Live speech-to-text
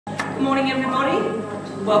Good morning, everybody.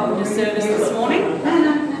 Welcome to service this morning.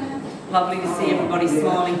 Lovely to see everybody's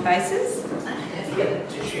smiling faces.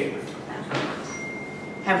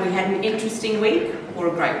 Have we had an interesting week or a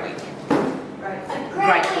great week?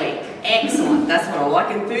 Great week. Excellent. That's what I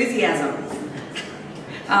like, enthusiasm.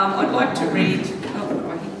 I'd like to read...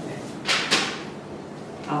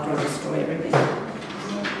 after I destroy everything.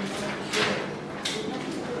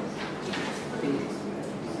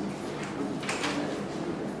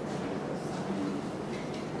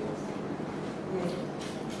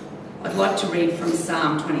 I'd like to read from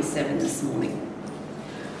Psalm 27 this morning.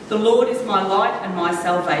 The Lord is my light and my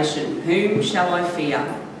salvation. Whom shall I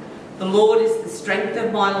fear? The Lord is the strength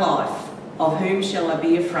of my life. Of whom shall I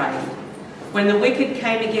be afraid? When the wicked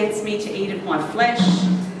came against me to eat of my flesh,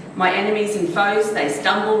 my enemies and foes, they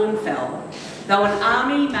stumbled and fell. Though an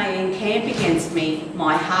army may encamp against me,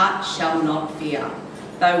 my heart shall not fear.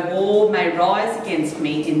 Though war may rise against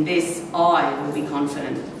me, in this I will be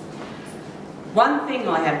confident. One thing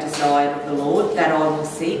I have desired of the Lord, that I will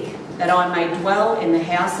seek, that I may dwell in the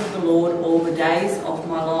house of the Lord all the days of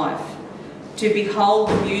my life, to behold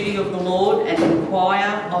the beauty of the Lord and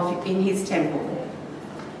inquire in his temple.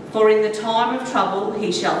 For in the time of trouble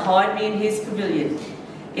he shall hide me in his pavilion.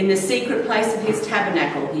 In the secret place of his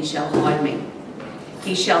tabernacle he shall hide me.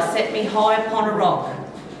 He shall set me high upon a rock,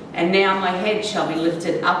 and now my head shall be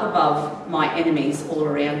lifted up above my enemies all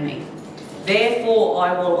around me. Therefore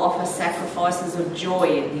I will offer sacrifices of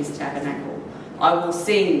joy in his tabernacle. I will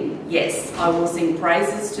sing, yes, I will sing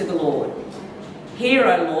praises to the Lord. Hear,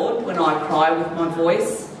 O Lord, when I cry with my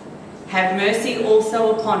voice. Have mercy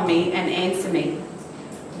also upon me and answer me.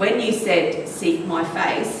 When you said, seek my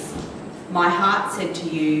face, my heart said to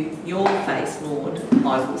you, your face, Lord,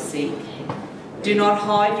 I will seek. Do not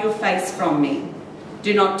hide your face from me.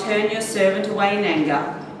 Do not turn your servant away in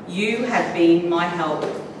anger. You have been my help.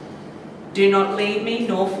 Do not leave me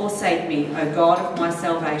nor forsake me, O God of my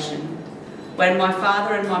salvation. When my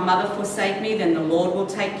father and my mother forsake me, then the Lord will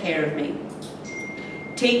take care of me.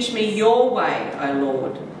 Teach me your way, O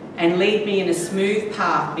Lord, and lead me in a smooth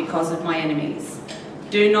path because of my enemies.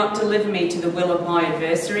 Do not deliver me to the will of my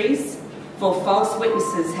adversaries, for false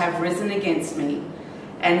witnesses have risen against me,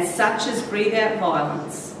 and such as breathe out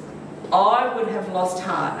violence. I would have lost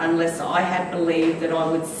heart unless I had believed that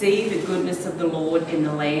I would see the goodness of the Lord in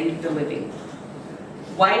the land of the living.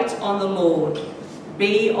 Wait on the Lord,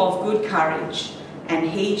 be of good courage, and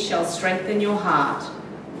he shall strengthen your heart.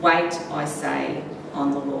 Wait, I say,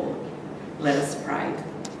 on the Lord. Let us pray.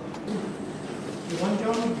 1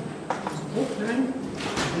 John is a book name,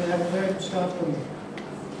 and our word starts from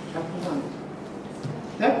chapter 1.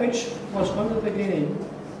 That which was from the beginning,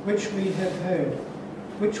 which we have heard,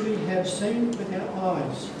 which we have seen with our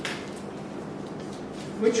eyes,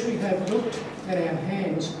 which we have looked at our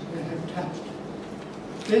hands and have touched.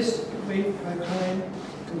 This we proclaim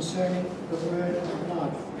concerning the word of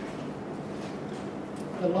life.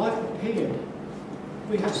 The life appeared.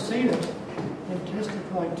 We have seen it and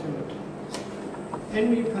testified to it.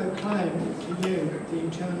 And we proclaim to you the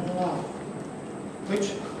eternal life,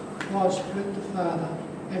 which was with the Father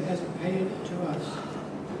and has appeared to us.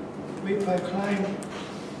 We proclaim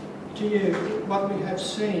to you what we have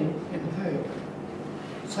seen and heard,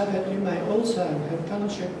 so that you may also have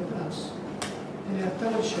fellowship with us. And our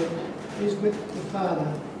fellowship is with the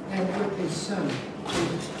Father and with his Son,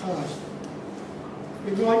 Jesus Christ.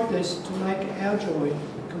 We write this to make our joy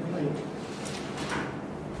complete.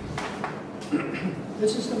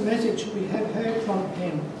 This is the message we have heard from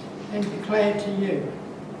him and declared to you.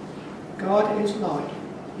 God is light.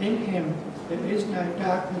 In him there is no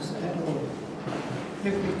darkness at all.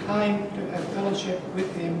 If we claim to have fellowship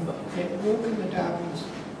with him, yet walk in the darkness,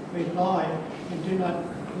 we lie and do not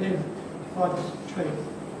live by the truth.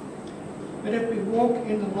 But if we walk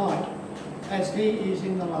in the light, as he is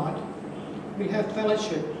in the light, we have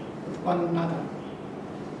fellowship with one another.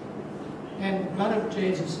 And the blood of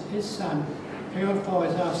Jesus, his Son,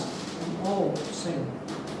 purifies us from all sin.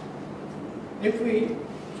 If we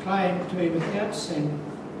claim to be without sin,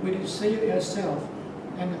 we deceive ourselves,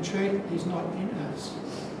 and the truth is not in us.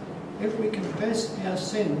 If we confess our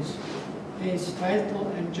sins, he is faithful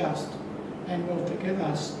and just, and will forgive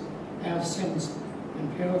us our sins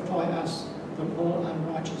and purify us from all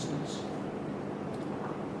unrighteousness.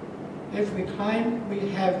 If we claim we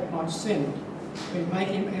have not sinned, we make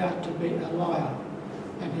him out to be a liar,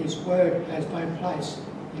 and his word has no place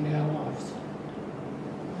in our lives.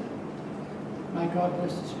 May God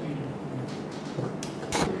bless this meeting.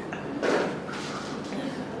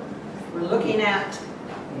 We're looking at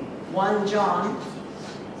 1 John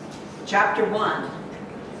chapter 1.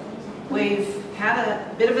 We've had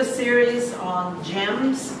a bit of a series on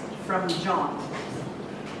gems from John.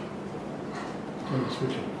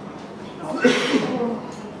 Switch it.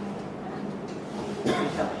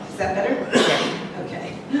 Is that better?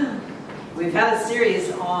 Okay. We've had a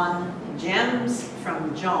series on gems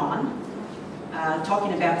from John,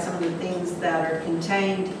 talking about some of the things that are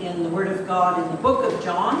contained in the Word of God in the book of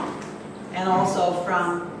John, and also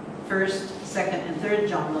from 1st, 2nd, and 3rd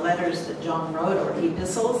John, the letters that John wrote, or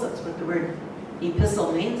epistles. That's what the word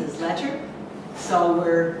epistle means, is letter. So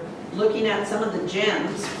we're looking at some of the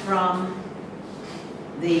gems from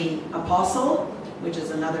the apostle, which is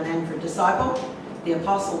another name for disciple. The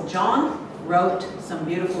apostle John wrote some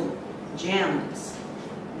beautiful gems.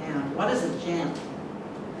 Now, what is a gem?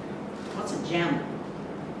 What's a gem?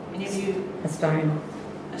 Any of you? A stone.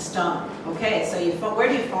 A stone. Okay, so where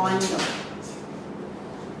do you find them?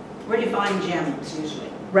 Where do you find gems usually?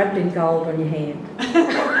 Wrapped in gold on your hand. I've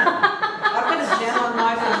got a gem on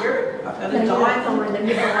my finger. I've got a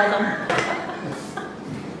diamond.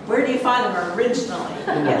 Where do you find them originally?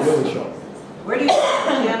 In the jewelry shop. Where do you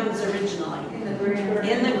find gems originally? In the ground.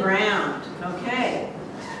 In the ground. Okay.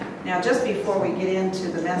 Now, just before we get into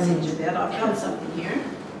the message a bit, I've got something here.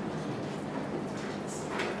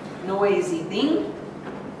 Noisy thing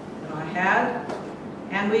that I had.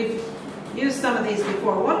 And we've used some of these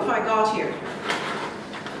before. What have I got here?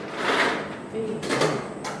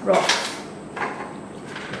 Rocks.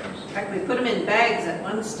 In fact, we put them in bags at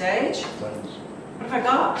one stage. What have I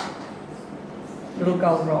got? Little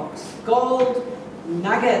gold rocks. Gold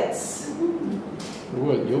nuggets. You're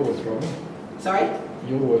worth robbing. Sorry?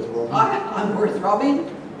 You're worth robbing. I'm worth robbing?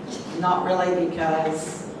 Not really,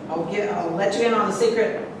 because I'll let you in on a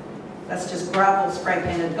secret. That's just gravel spray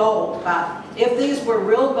painted gold. But if these were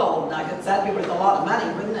real gold nuggets, that'd be worth a lot of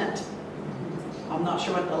money, wouldn't it? I'm not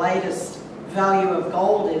sure what the latest value of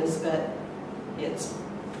gold is, but it's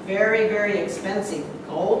very, very expensive.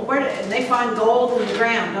 Gold, and they find gold in the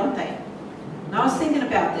ground, don't they? And I was thinking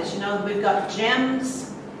about this, we've got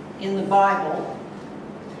gems in the Bible,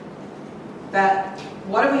 but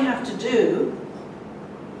what do we have to do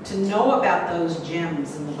to know about those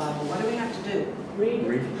gems in the Bible? What do we have to do? Read.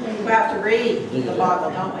 We have to read the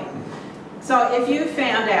Bible, don't we? So if you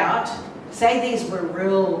found out, say these were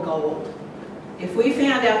real gold, if we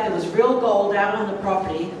found out there was real gold out on the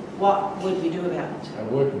property, what would we do about it? A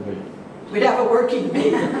working bee. We'd have a working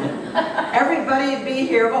bee. Everybody would be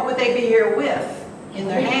here. What would they be here with in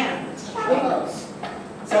their hands? Shovels.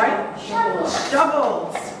 Sorry?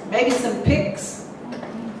 Shovels. Maybe some picks.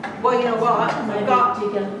 Well, you know what? We've got...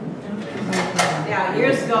 Now,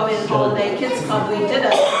 years ago in Holiday Kids Club, we did a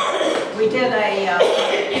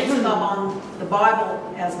kids club on the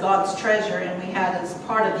Bible as God's treasure, and we had, as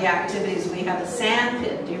part of the activities, we had a sand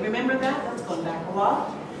pit. Do you remember that? That's going back a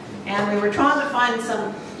while. And we were trying to find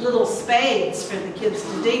some little spades for the kids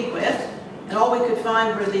to dig with, and all we could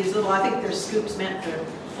find were these little, I think they're scoops meant for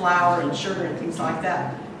flour and sugar and things like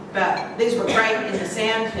that. But these were right in the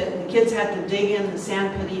sand pit, and the kids had to dig in the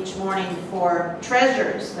sand pit each morning for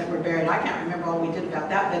treasures that were buried. I can't remember all we did about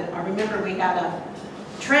that, but I remember we had a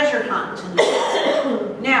treasure hunt.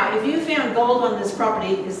 Now, if you found gold on this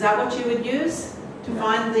property, is that what you would use to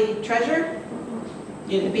find the treasure?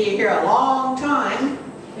 You'd be here a long time.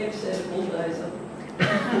 Kev said bulldozer.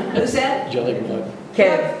 Who said? Jelly bloke.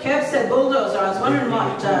 Kev said bulldozer. I was wondering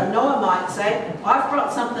what Noah might say. I've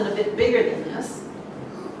brought something a bit bigger than this.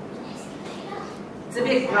 It's a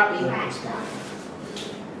bit grubby.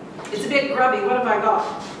 It's a bit grubby. What have I got?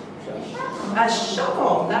 A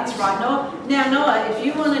shovel. That's right. Noah. Now, Noah, if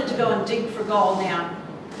you wanted to go and dig for gold now,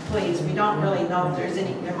 please, we don't really know if there's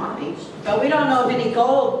any, there might be, but we don't know of any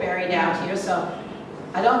gold buried out here, so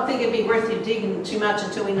I don't think it'd be worth you digging too much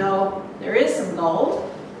until we know there is some gold.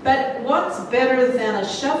 But what's better than a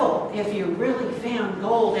shovel? If you really found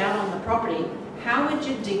gold out on the property, how would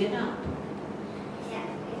you dig it up?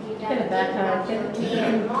 Get a backhoe.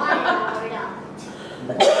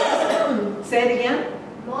 Say it again?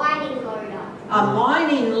 Mining loader. A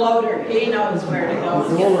mining loader. He knows where to go.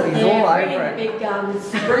 He's all over Bringing it. the big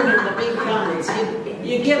guns. Bringing the big guns.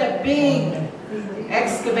 You get a big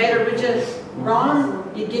excavator, would you, Ron?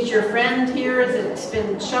 You get your friend here that's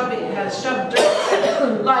been has shoved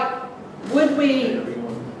dirt. Like, would we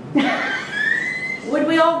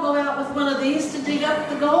all go out with one of these to dig up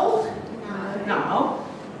the gold? No.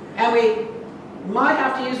 And we might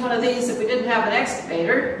have to use one of these if we didn't have an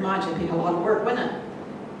excavator. Mind you, it'd be a lot of work, wouldn't it?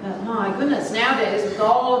 But my goodness, nowadays with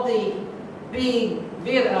all of the big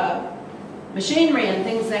machinery and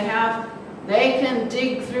things they have, they can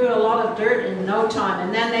dig through a lot of dirt in no time.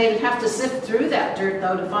 And then they'd have to sift through that dirt,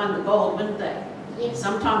 though, to find the gold, wouldn't they? Yes.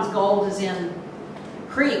 Sometimes gold is in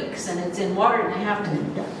creeks and it's in water and they have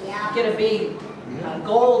to Yeah. get a big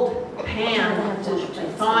gold pan to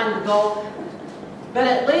find the gold. But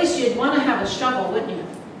at least you'd want to have a shovel, wouldn't you?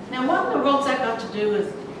 Now, what in the world's that got to do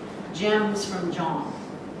with gems from John?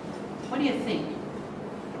 What do you think?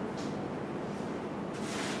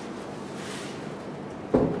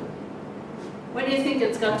 What do you think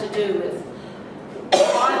it's got to do with the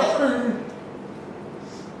Bible?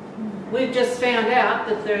 We've just found out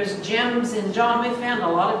that there's gems in John. We found a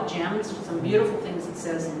lot of gems, some beautiful things it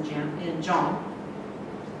says in John.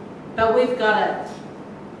 But we've got to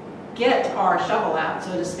get our shovel out,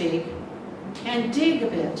 so to speak, and dig a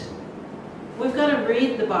bit. We've got to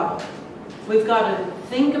read the Bible. We've got to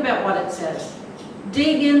think about what it says.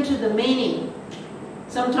 Dig into the meaning.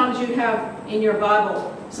 Sometimes you have in your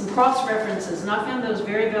Bible some cross-references, and I found those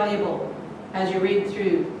very valuable as you read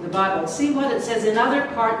through the Bible. See what it says in other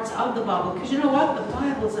parts of the Bible, because you know what? The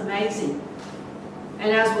Bible's amazing.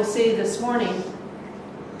 And as we'll see this morning,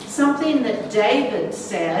 something that David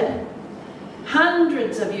said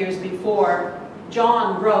hundreds of years before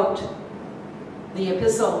John wrote the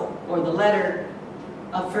epistle or the letter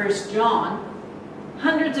of 1 John,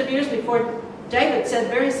 hundreds of years before, David said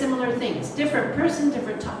very similar things. Different person,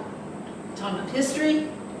 different time of history.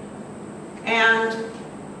 And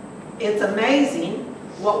it's amazing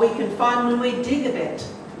what we can find when we dig a bit.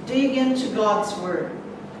 Dig into God's Word.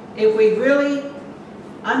 If we really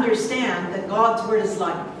understand that God's Word is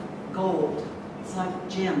like gold, it's like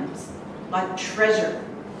gems, like treasure.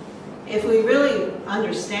 If we really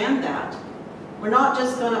understand that, we're not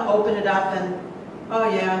just going to open it up and, oh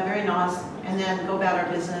yeah, very nice, and then go about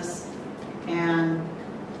our business and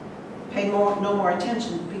pay no more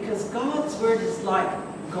attention, because God's Word is like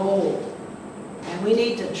gold. And we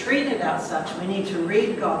need to treat it as such. We need to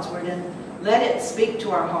read God's Word and let it speak to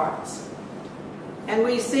our hearts. And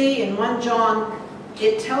we see in 1 John,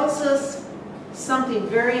 it tells us something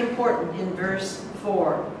very important in verse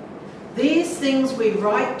 4. These things we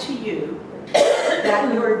write to you,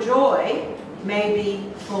 that your joy may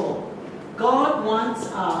be full. God wants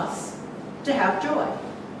us to have joy.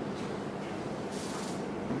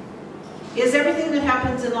 Is everything that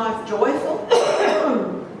happens in life joyful?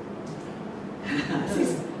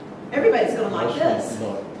 Everybody's going like this.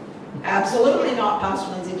 No. Absolutely not, Pastor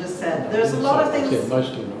Lindsay just said. There's a lot of things,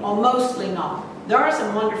 Mostly not. or mostly not. There are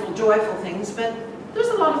some wonderful, joyful things, but there's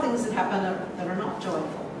a lot of things that happen that are not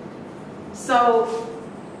joyful. So,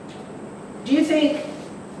 do you think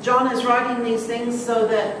John is writing these things so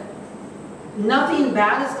that nothing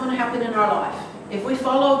bad is going to happen in our life? If we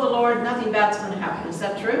follow the Lord, nothing bad is going to happen. Is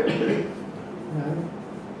that true? No.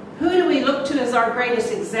 Who do we look to as our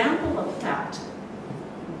greatest example of that?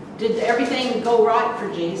 Did everything go right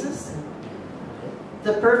for Jesus?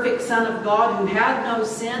 The perfect Son of God who had no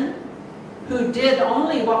sin, who did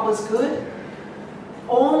only what was good,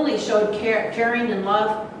 only showed caring and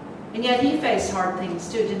love, and yet he faced hard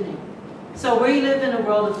things too, didn't he? So we live in a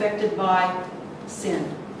world affected by sin,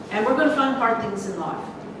 and we're going to find hard things in life.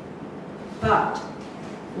 But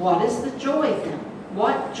what is the joy then?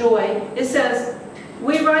 What joy? It says,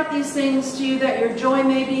 we write these things to you that your joy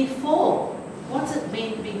may be full. What's it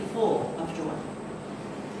mean to be full of joy?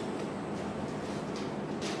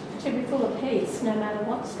 To be full of peace, no matter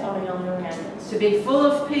what's going on around us. To be full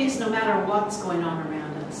of peace no matter what's going on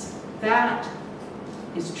around us. That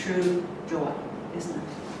is true joy, isn't it?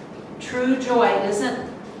 True joy isn't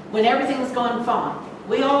when everything's going fine.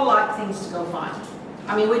 We all like things to go fine.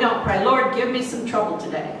 I mean, we don't pray, Lord, give me some trouble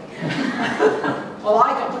today. Well,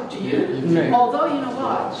 I don't, do you? Although, you know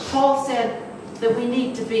what? Paul said that we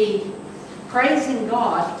need to be praising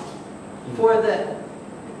God for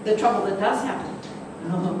the trouble that does happen.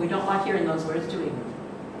 We don't like hearing those words, do we?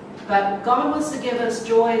 But God wants to give us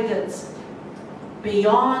joy that's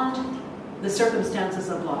beyond the circumstances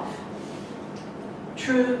of life.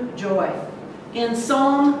 True joy. In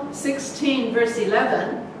Psalm 16, verse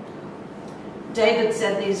 11, David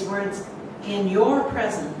said these words, in your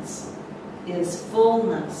presence is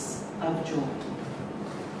fullness of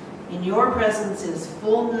joy. In your presence is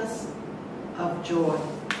fullness of joy.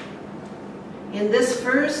 In this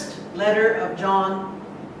first letter of John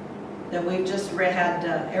that we've just read, had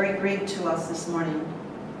Eric read to us this morning,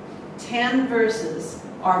 10 verses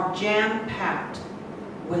are jam-packed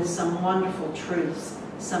with some wonderful truths,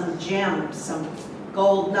 some gems, some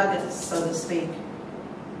gold nuggets, so to speak.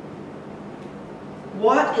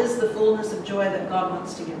 What is the fullness of joy that God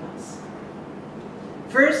wants to give us?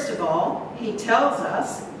 First of all, he tells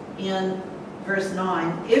us in verse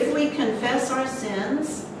 9, if we confess our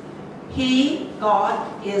sins, he,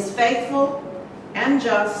 God, is faithful and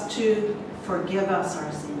just to forgive us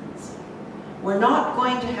our sins. We're not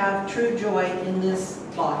going to have true joy in this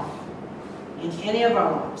life, in any of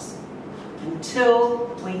our lives, until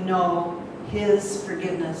we know His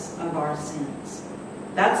forgiveness of our sins.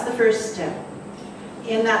 That's the first step.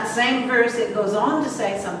 In that same verse, it goes on to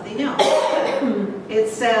say something else. It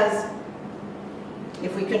says,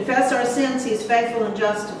 if we confess our sins, He's faithful and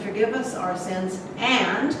just to forgive us our sins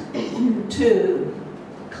and to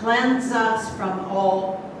cleanse us from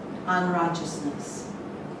all unrighteousness.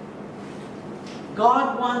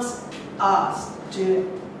 God wants us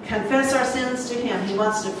to confess our sins to Him. He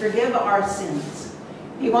wants to forgive our sins.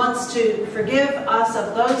 He wants to forgive us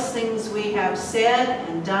of those things we have said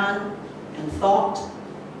and done and thought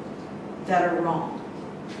that are wrong.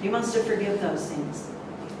 He wants to forgive those things.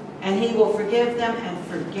 And He will forgive them and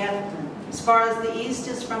forget them. As far as the east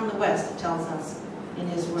is from the west, it tells us in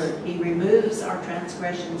His Word. He removes our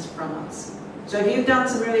transgressions from us. So if you've done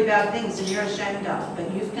some really bad things and you're ashamed of,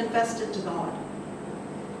 but you've confessed it to God,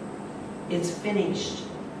 it's finished.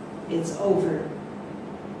 It's over.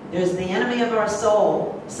 There's the enemy of our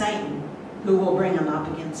soul, Satan, who will bring them up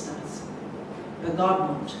against us. But God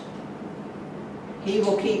won't. He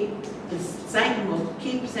will keep, Satan will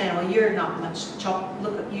keep saying, well, you're not much chop.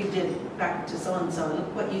 Look what you did back to so-and-so.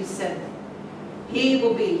 Look what you said.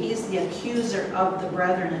 He's the accuser of the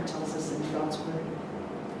brethren, it tells us in God's Word.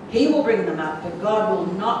 He will bring them up, but God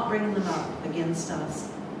will not bring them up against us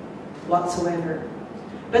whatsoever.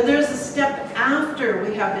 But there's a step after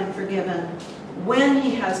we have been forgiven. When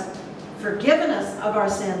He has forgiven us of our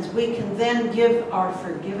sins, we can then give our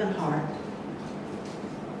forgiven heart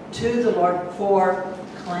to the Lord for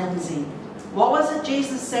cleansing. What was it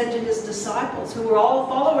Jesus said to His disciples, who were all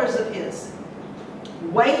followers of His?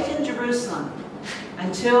 Wait in Jerusalem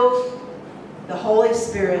until the Holy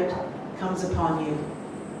Spirit comes upon you.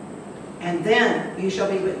 And then you shall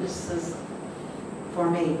be witnesses for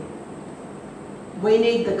me. We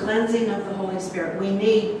need the cleansing of the Holy Spirit. We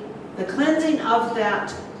need the cleansing of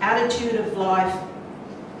that attitude of life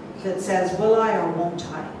that says, will I or won't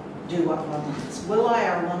I do what God wants? Will I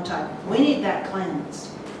or won't I? We need that cleansed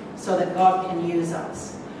so that God can use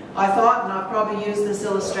us. I thought, and I've probably used this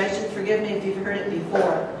illustration, forgive me if you've heard it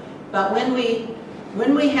before, but when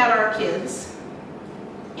we had our kids,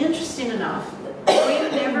 interesting enough, we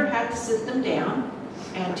never had to sit them down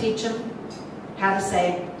and teach them how to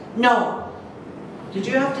say no. Did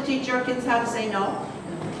you have to teach your kids how to say no?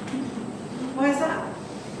 Why is that?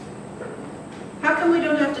 How come we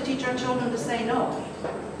don't have to teach our children to say no?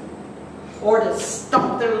 Or to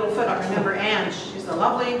stomp their little foot? I remember Anne, she's a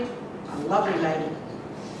lovely lady.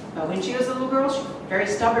 But when she was a little girl, she was very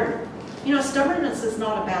stubborn. You know, stubbornness is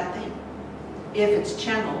not a bad thing if it's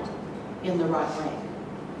channeled in the right way.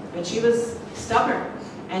 But she was stubborn.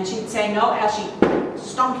 And she'd say no as she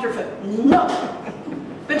stomped her foot. No!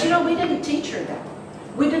 But you know, we didn't teach her that.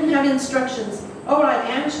 We didn't have instructions. All right,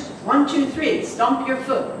 Anne, 1, 2, 3, stomp your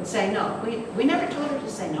foot and say no. We never taught her to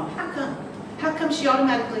say no. How come? How come she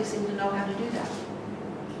automatically seemed to know how to do that?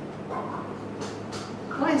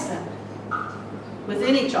 Why is that? With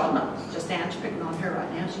any child, not just Anne's picking on her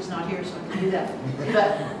right now. She's not here, so I can do that.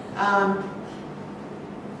 But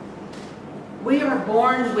we are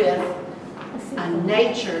born with a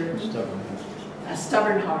nature, a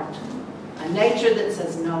stubborn heart, a nature that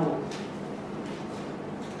says no.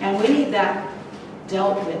 And we need that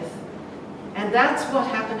dealt with. And that's what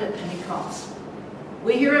happened at Pentecost.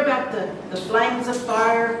 We hear about the flames of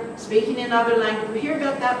fire, speaking in other language. We hear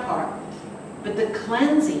about that part. But the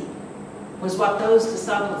cleansing was what those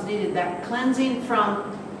disciples needed. That cleansing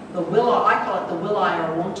from the will I call it the will I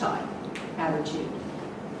or won't I attitude.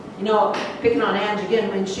 You know, picking on Ange again,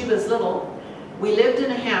 when she was little, we lived in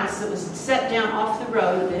a house that was set down off the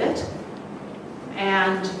road a bit.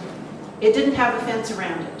 And it didn't have a fence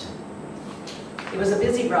around it. It was a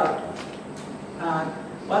busy road.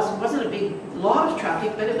 Wasn't a big lot of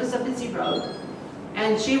traffic, but it was a busy road.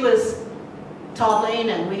 And she was toddling,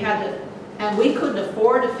 and we couldn't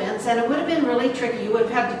afford a fence, and it would have been really tricky. You would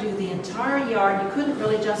have had to do the entire yard. You couldn't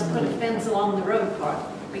really just put a fence along the road part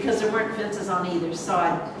because there weren't fences on either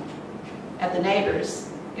side at the neighbors.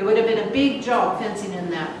 It would have been a big job fencing in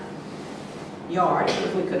that yard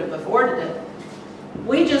if we could have afforded it.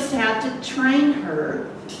 We just had to train her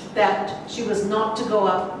that she was not to go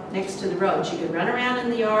up next to the road. She could run around in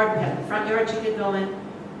the yard. We had the front yard she could go in.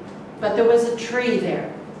 But there was a tree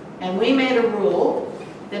there. And we made a rule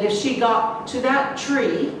that if she got to that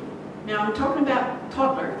tree, now I'm talking about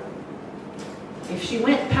toddler, if she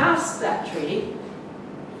went past that tree,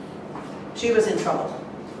 she was in trouble.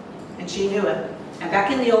 And she knew it. And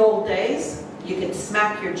back in the old days, you could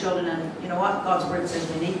smack your children, and you know what? God's word says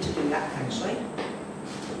we need to do that, actually.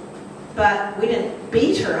 but we didn't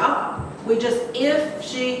beat her up. We just, if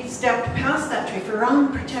she stepped past that tree for her own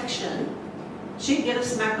protection, she'd get a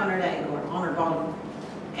smack on her leg or on her bottom.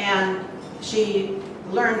 And she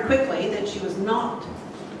learned quickly that she was not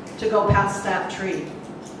to go past that tree.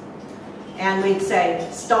 And we'd say,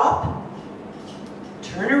 stop,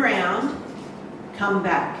 turn around, come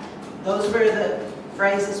back. Those were the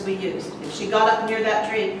phrases we used. If she got up near that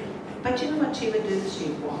tree, but you know what she would do?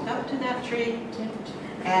 She'd walk up to that tree,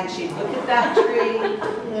 and she'd look at that tree,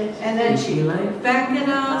 and then she'd look back at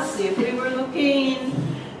us, see if we were looking,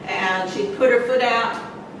 and she'd put her foot out.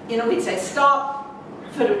 You know, we'd say, stop,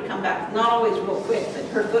 her foot would come back. Not always real quick, but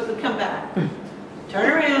her foot would come back. Turn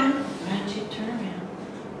around, and she'd turn around.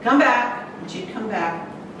 Come back, and she'd come back.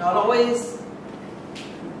 Not always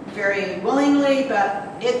very willingly, but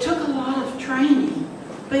it took a lot of training,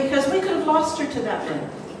 because we could have lost her to that limb.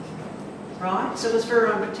 Right? So it was for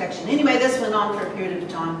her own protection. Anyway, this went on for a period of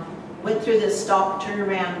time. Went through this stop, turn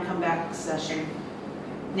around, come back session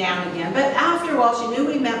now and again. But after a while, she knew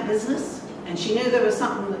we meant business, and she knew there was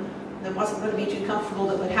something that wasn't going to be too comfortable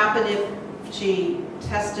that would happen if she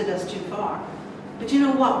tested us too far. But you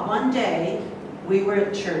know what? One day, we were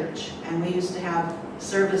at church, and we used to have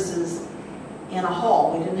services in a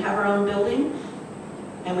hall. We didn't have our own building,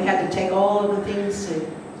 and we had to take all of the things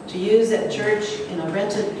to use at church in a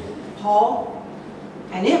rented hall,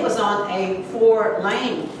 and it was on a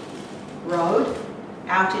 4-lane road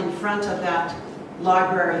out in front of that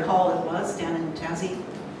library hall it was down in Tassie.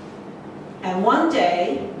 And one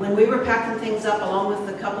day when we were packing things up along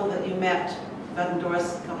with the couple that you met, Bud and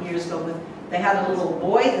Doris, a couple years ago, they had a little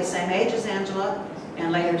boy the same age as Angela,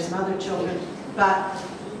 and later some other children. But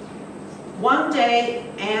one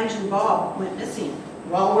day Ange and Bob went missing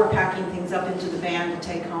while we're packing things up into the van to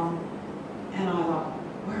take home, and I thought,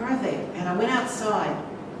 where are they? And I went outside,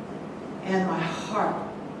 and my heart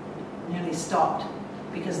nearly stopped,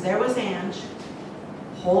 because there was Ange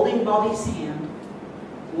holding Bobby's hand,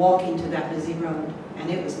 walking to that busy road, and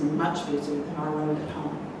it was much busier than our road at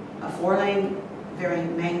home. A 4-lane, very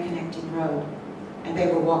main connecting road, and they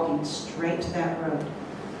were walking straight to that road.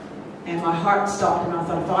 And my heart stopped, and I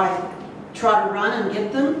thought, if I try to run and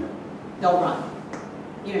get them, they'll run.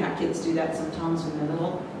 You know how kids do that sometimes when they're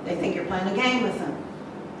little. They think you're playing a game with them.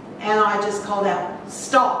 And I just called out,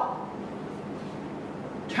 stop,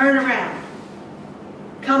 turn around,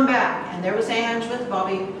 come back. And there was Ange with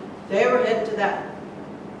Bobby. They were headed to that.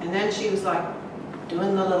 And then she was like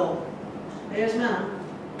doing the little, there's Mom.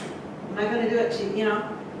 Am I going to do it?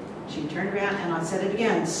 She turned around, and I said it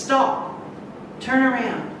again, stop, turn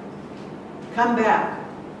around, come back.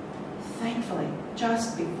 Thankfully,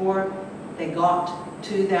 just before they got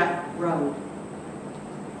to that road,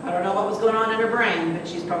 I don't know what was going on in her brain, but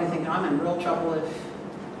she's probably thinking, I'm in real trouble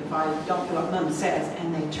if I don't do what Mom says.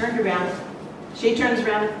 And they turned around. She turns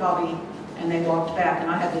around with Bobby, and they walked back. And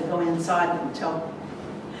I had to go inside and tell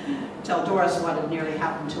Doris what had nearly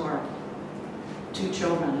happened to our 2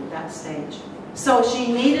 children at that stage. So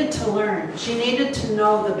she needed to learn. She needed to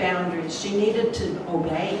know the boundaries. She needed to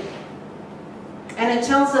obey. And it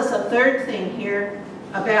tells us a third thing here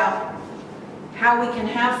about how we can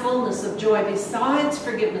have fullness of joy besides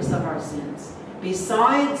forgiveness of our sins,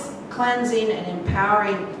 besides cleansing and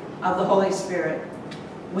empowering of the Holy Spirit.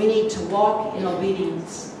 We need to walk in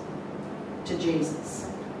obedience to Jesus.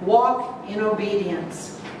 Walk in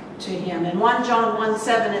obedience to Him. In 1 John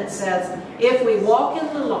 1:7 it says, if we walk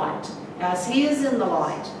in the light as He is in the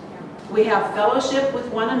light, we have fellowship with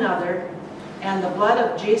one another, and the blood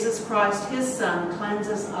of Jesus Christ, His Son,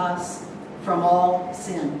 cleanses us from all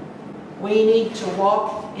sin. We need to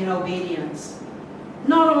walk in obedience.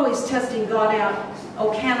 Not always testing God out,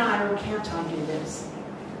 oh, can I or can't I do this?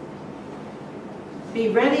 Be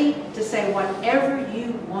ready to say, whatever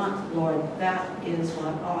you want, Lord, that is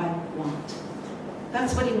what I want.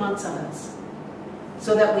 That's what He wants of us,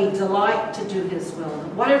 so that we delight to do His will.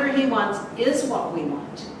 Whatever He wants is what we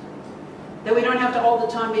want. That we don't have to all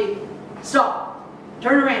the time be, stop,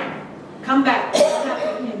 turn around, come back,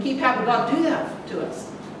 and keep having God do that to us.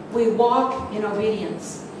 We walk in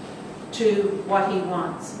obedience to what He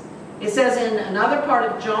wants. It says in another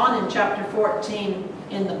part of John, in chapter 14,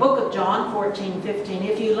 in the book of John, 14:15,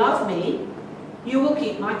 if you love me, you will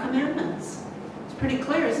keep my commandments. It's pretty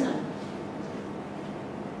clear, isn't it?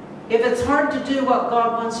 If it's hard to do what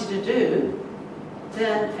God wants you to do,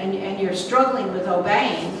 then, and you're struggling with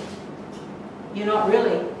obeying, you're not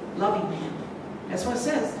really loving Him. That's what it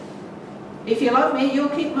says. If you love me, you'll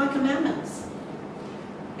keep my commandments.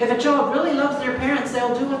 If a child really loves their parents,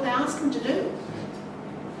 they'll do what they ask them to do.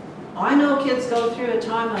 I know kids go through a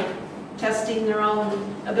time of testing their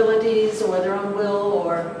own abilities or their own will,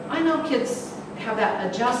 or I know kids have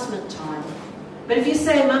that adjustment time. But if you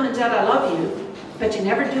say, Mom and Dad, I love you, but you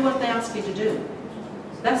never do what they ask you to do,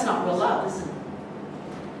 that's not real love, is it?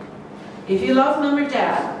 If you love Mom or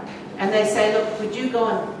Dad, and they say, look, would you go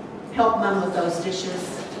and help Mom with those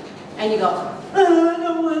dishes? And you go, oh, I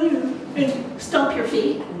don't want to, and stomp your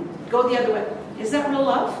feet and go the other way. Is that real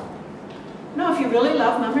love? No, if you really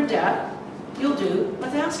love Mom or Dad, you'll do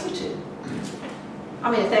what they ask you to. I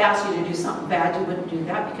mean, if they ask you to do something bad, you wouldn't do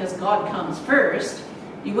that because God comes first.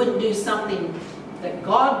 You wouldn't do something that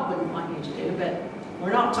God wouldn't want you to do, but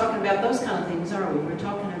we're not talking about those kind of things, are we? We're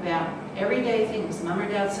talking about everyday things. Mom or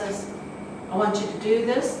Dad says, I want you to do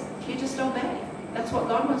this. You just obey. That's what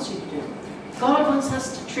God wants you to do. God wants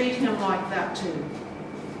us to treat Him like that too.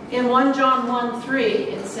 In 1 John 1:3,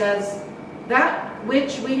 it says, that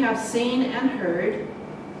which we have seen and heard,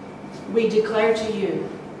 we declare to you,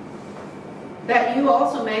 that you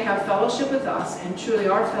also may have fellowship with us, and truly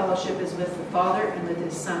our fellowship is with the Father and with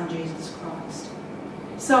His Son, Jesus Christ.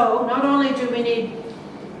 So, not only do we need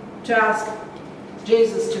to ask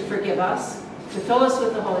Jesus to forgive us, to fill us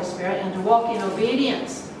with the Holy Spirit, and to walk in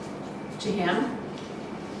obedience to Him,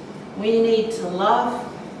 we need to love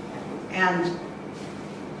and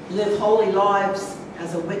live holy lives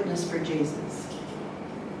as a witness for Jesus.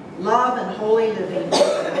 Love and holy living is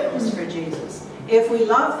a witness for Jesus. If we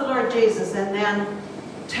love the Lord Jesus and then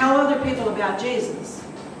tell other people about Jesus,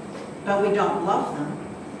 but we don't love them,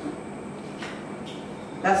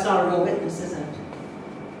 that's not a real witness, is it?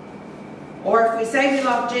 Or if we say we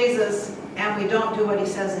love Jesus and we don't do what He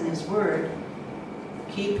says in His Word,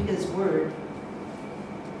 keep His Word,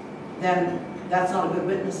 then that's not a good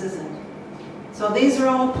witness, is it? So these are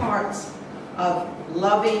all parts of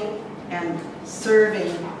loving and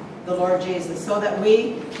serving the Lord Jesus so that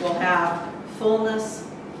we will have fullness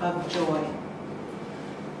of joy.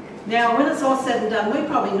 Now, when it's all said and done, we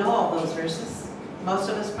probably know all those verses. Most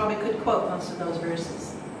of us probably could quote most of those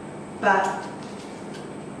verses. But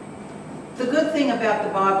the good thing about the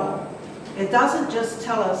Bible, it doesn't just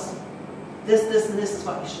tell us this, and this is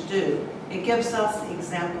what you should do. It gives us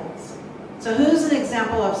examples. So who's an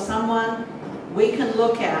example of someone we can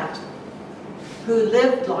look at who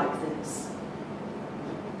lived like this?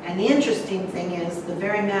 And the interesting thing is, the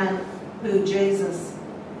very man who Jesus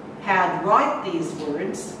had write these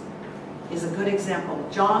words is a good example.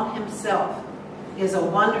 John himself is a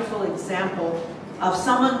wonderful example of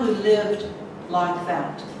someone who lived like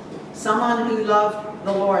that. Someone who loved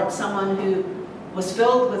the Lord, someone who was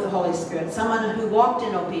filled with the Holy Spirit, someone who walked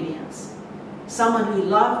in obedience, someone who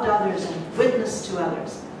loved others and witnessed to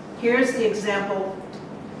others. Here's the example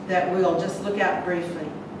that we'll just look at briefly.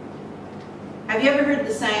 Have you ever heard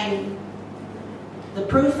the saying, the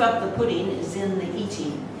proof of the pudding is in the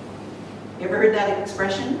eating? You ever heard that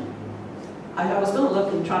expression? I was going to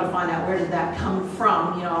look and try to find out where did that come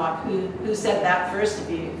from, you know, like who said that first,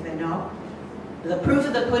 if they know. The proof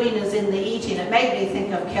of the pudding is in the eating. It made me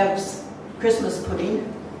think of Kev's Christmas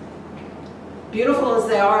pudding. Beautiful as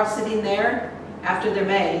they are sitting there after they're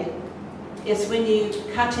made, it's when you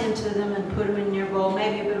cut into them and put them in your bowl,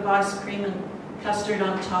 maybe a bit of ice cream and custard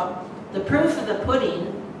on top. The proof of the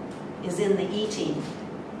pudding is in the eating.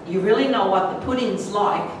 You really know what the pudding's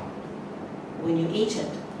like when you eat it,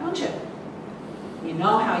 don't you? You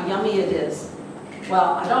know how yummy it is.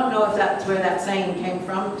 Well, I don't know if that's where that saying came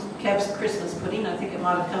from, Kev's Christmas pudding. I think it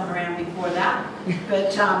might have come around before that.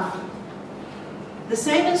 But the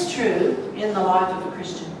same is true in the life of a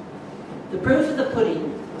Christian. The proof of the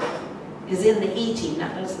pudding is in the eating.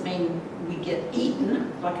 That doesn't mean we get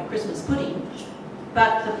eaten like a Christmas pudding.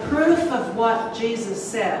 But the proof of what Jesus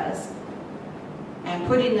says and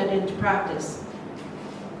putting it into practice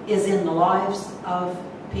is in the lives of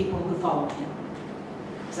people who follow Him.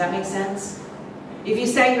 Does that make sense? If you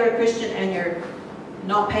say you're a Christian and you're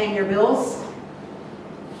not paying your bills,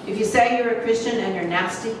 if you say you're a Christian and you're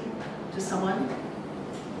nasty to someone,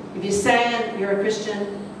 if you say you're a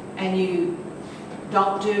Christian and you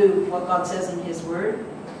don't do what God says in His Word,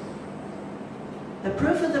 the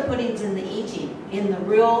proof of the pudding's in the eating, in the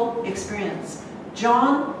real experience.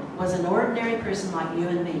 John was an ordinary person like you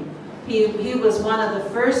and me. He was one of the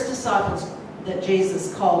first disciples that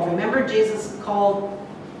Jesus called. Remember, Jesus called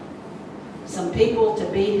some people to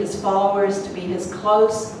be His followers, to be His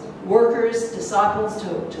close workers, disciples,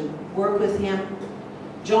 to work with Him.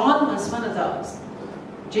 John was one of those.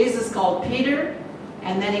 Jesus called Peter,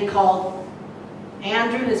 and then He called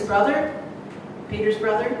Andrew, his brother, Peter's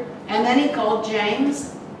brother, and then He called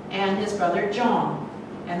James and his brother John.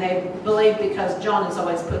 And they believe because John is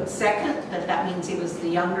always put second, that means he was the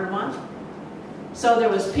younger one. So there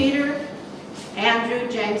was Peter, Andrew,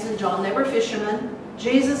 James, and John. They were fishermen.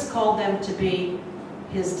 Jesus called them to be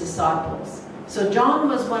his disciples. So John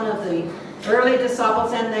was one of the early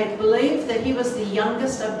disciples, and they believed that he was the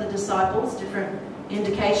youngest of the disciples, different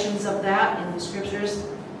indications of that in the scriptures.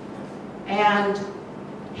 And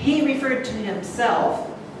he referred to himself,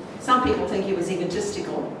 some people think he was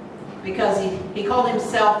egotistical, because he called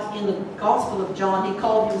himself, in the Gospel of John, he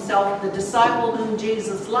called himself the disciple whom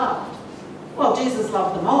Jesus loved. Well, Jesus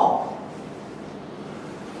loved them all.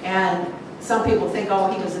 And some people think,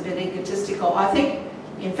 oh, he was a bit egotistical. I think,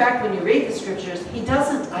 in fact, when you read the scriptures, he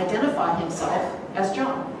doesn't identify himself as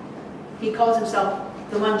John. He calls himself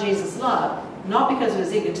the one Jesus loved, not because it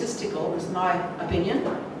was egotistical, was my opinion,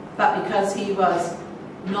 but because he was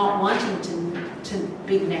not wanting to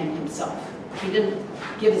big name himself. He didn't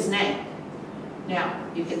give his name. Now,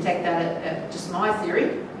 you can take that at just my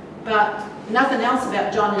theory, but nothing else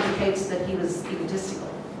about John indicates that he was egotistical.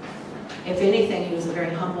 If anything, he was a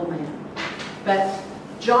very humble man. But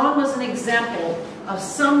John was an example of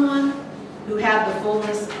someone who had the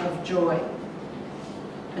fullness of joy.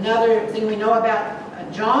 Another thing we know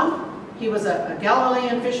about John, he was a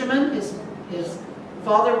Galilean fisherman. His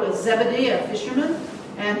father was Zebedee, a fisherman,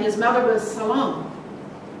 and his mother was Salome.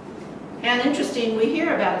 And interesting, we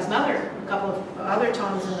hear about his mother a couple of other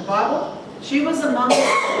times in the Bible. She was among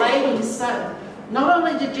the ladies. Not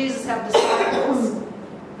only did Jesus have disciples,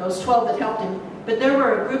 those 12 that helped him, but there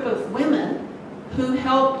were a group of women who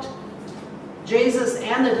helped Jesus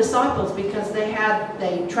and the disciples because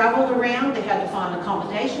they traveled around, they had to find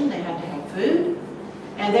accommodation, they had to have food.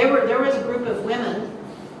 And there was a group of women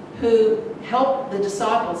who helped the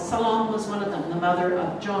disciples. Salome was one of them, the mother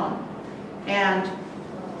of John. And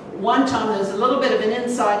one time there's a little bit of an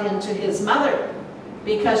insight into his mother,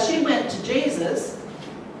 because she went to Jesus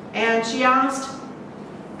and she asked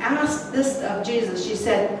this of Jesus. She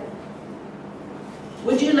said,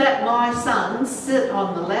 would you let my sons sit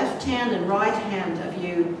on the left hand and right hand of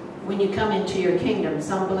you when you come into your kingdom?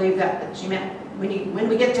 Some believe that she meant when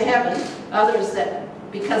we get to heaven. Others that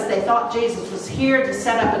because they thought Jesus was here to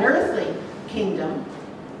set up an earthly kingdom,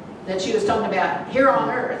 that she was talking about here on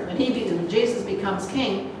earth, when Jesus becomes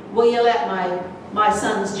king, will you let my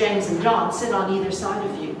sons James and John sit on either side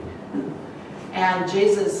of you? And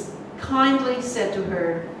Jesus kindly said to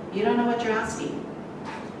her, you don't know what you're asking.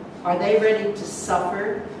 Are they ready to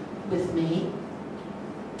suffer with me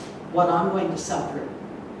what I'm going to suffer?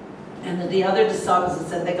 And the other disciples had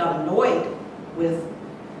said they got annoyed with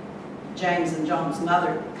James and John's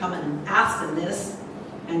mother coming and asking this.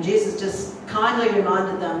 And Jesus just kindly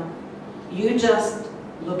reminded them, you just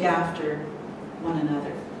look after one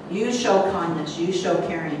another. You show kindness, you show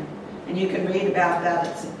caring. And you can read about that.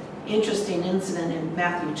 It's an interesting incident in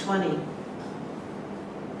Matthew 20.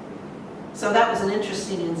 So that was an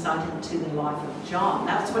interesting insight into the life of John.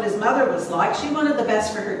 That's what his mother was like. She wanted the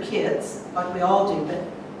best for her kids, like we all do, but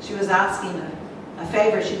she was asking a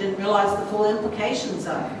favor she didn't realize the full implications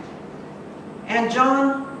of. And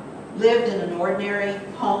John lived in an ordinary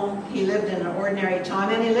home. He lived in an ordinary time,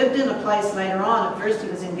 and he lived in a place later on. At first he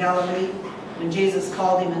was in Galilee when Jesus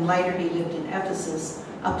called him, and later he lived in Ephesus,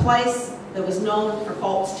 a place that was known for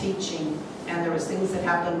false teaching. And there was things that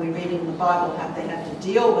happened, we read in the Bible, how they had to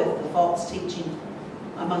deal with the false teaching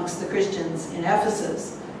amongst the Christians in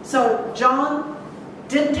Ephesus. So John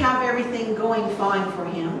didn't have everything going fine for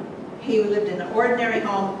him. He lived in an ordinary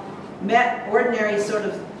home, met ordinary sort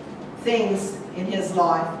of things in his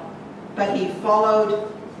life, but he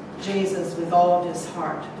followed Jesus with all of his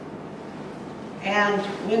heart. And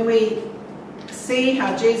when we see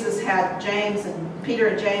how Jesus had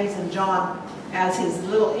Peter, James, and John as his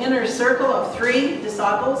little inner circle of 3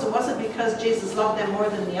 disciples, it wasn't because Jesus loved them more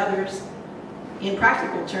than the others. In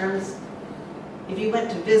practical terms, if you went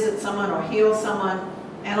to visit someone or heal someone,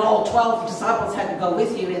 and all 12 disciples had to go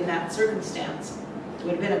with you in that circumstance, it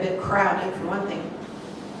would have been a bit crowded, for one thing.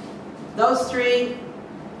 Those 3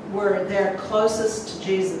 were there closest to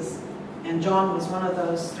Jesus, and John was one of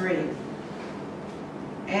those 3.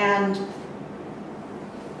 And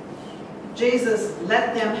Jesus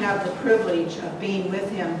let them have the privilege of being with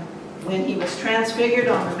him when he was transfigured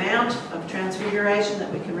on the Mount of Transfiguration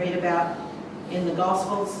that we can read about in the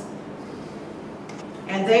Gospels.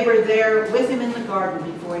 And they were there with him in the garden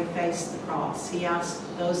before he faced the cross. He asked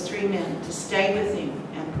those 3 men to stay with him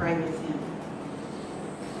and pray with him.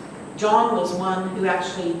 John was one who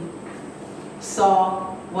actually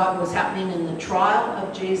saw what was happening in the trial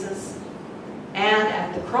of Jesus and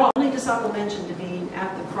at the cross. The only disciple mentioned to be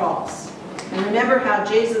at the cross. And remember how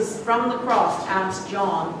Jesus, from the cross, asked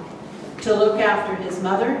John to look after his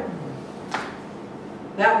mother?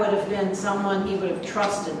 That would have been someone he would have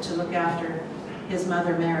trusted to look after his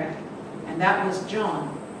mother Mary. And that was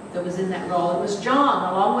John that was in that role. It was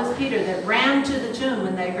John, along with Peter, that ran to the tomb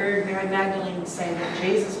when they heard Mary Magdalene say that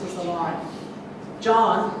Jesus was alive.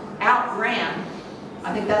 John outran.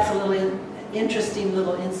 I think that's a little interesting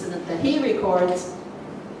little incident that he records.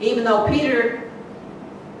 Even though Peter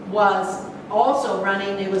was also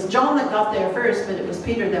running, it was John that got there first, but it was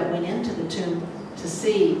Peter that went into the tomb to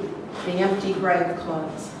see the empty grave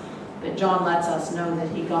clothes. But John lets us know that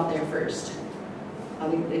he got there first. I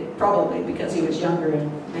think probably because he was younger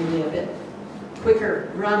and maybe a bit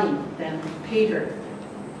quicker running than Peter.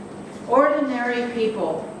 Ordinary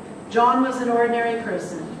people. John was an ordinary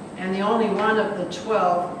person, and the only one of the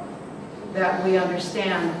 12 that we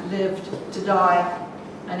understand lived to die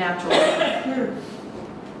a natural death.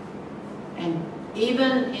 And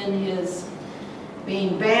even in his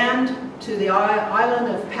being banned to the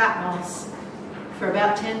island of Patmos for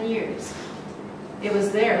about 10 years, it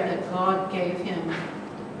was there that God gave him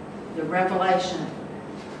the revelation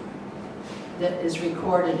that is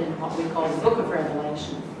recorded in what we call the book of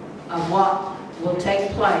Revelation, of what will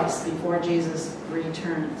take place before Jesus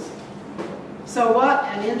returns. So what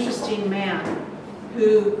an interesting man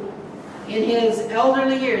who, in his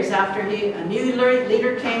elderly years, after a new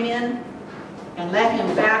leader came in and led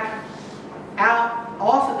him back out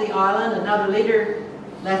off of the island, another leader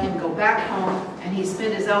let him go back home, and he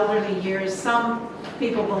spent his elderly years. Some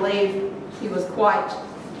people believe he was quite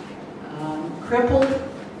crippled,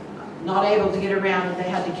 not able to get around, and they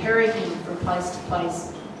had to carry him from place to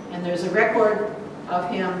place. And there's a record of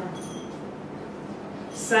him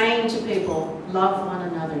saying to people, love one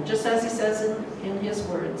another, just as he says in his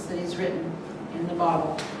words that he's written in the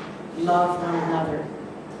Bible, love one another.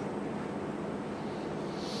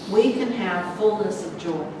 We can have fullness of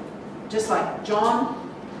joy, just like John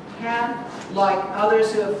had, like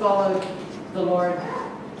others who have followed the Lord.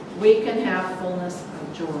 We can have fullness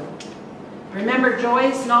of joy. Remember, joy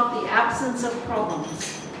is not the absence of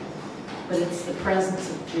problems, but it's the presence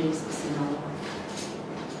of Jesus in our life.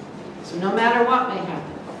 So no matter what may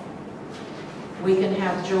happen, we can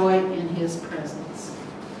have joy in his presence.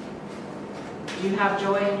 Do you have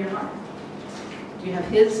joy in your heart? Do you have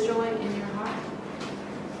his joy in your heart?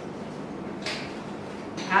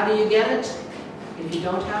 How do you get it if you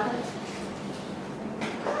don't have it?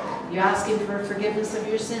 You ask him for forgiveness of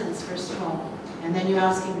your sins, first of all. And then you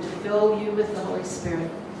ask him to fill you with the Holy Spirit,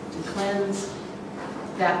 to cleanse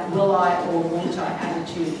that will I or won't I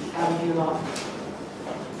attitude out of your life.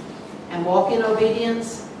 And walk in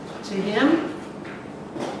obedience to him,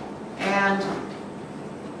 and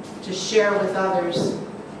to share with others,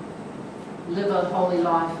 live a holy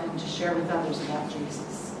life, and to share with others about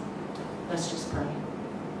Jesus. Let's just pray.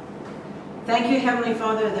 Thank you, Heavenly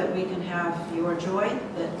Father, that we can have your joy,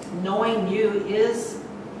 that knowing you is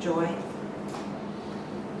joy,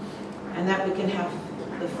 and that we can have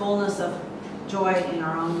the fullness of joy in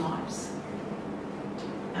our own lives.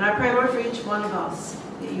 And I pray, Lord, for each one of us,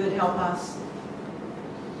 that you would help us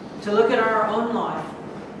to look at our own life,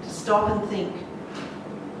 to stop and think,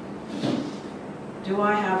 do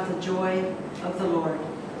I have the joy of the Lord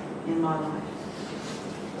in my life?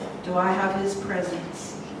 Do I have his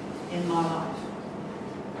presence in my life?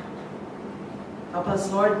 Help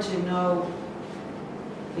us, Lord, to know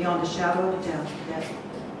beyond a shadow of a doubt that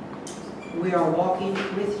we are walking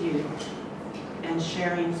with you and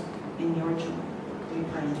sharing in your joy. We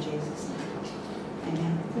pray in Jesus' name.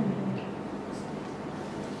 Amen.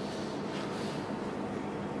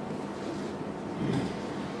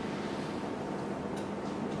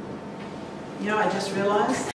 You know, I just realized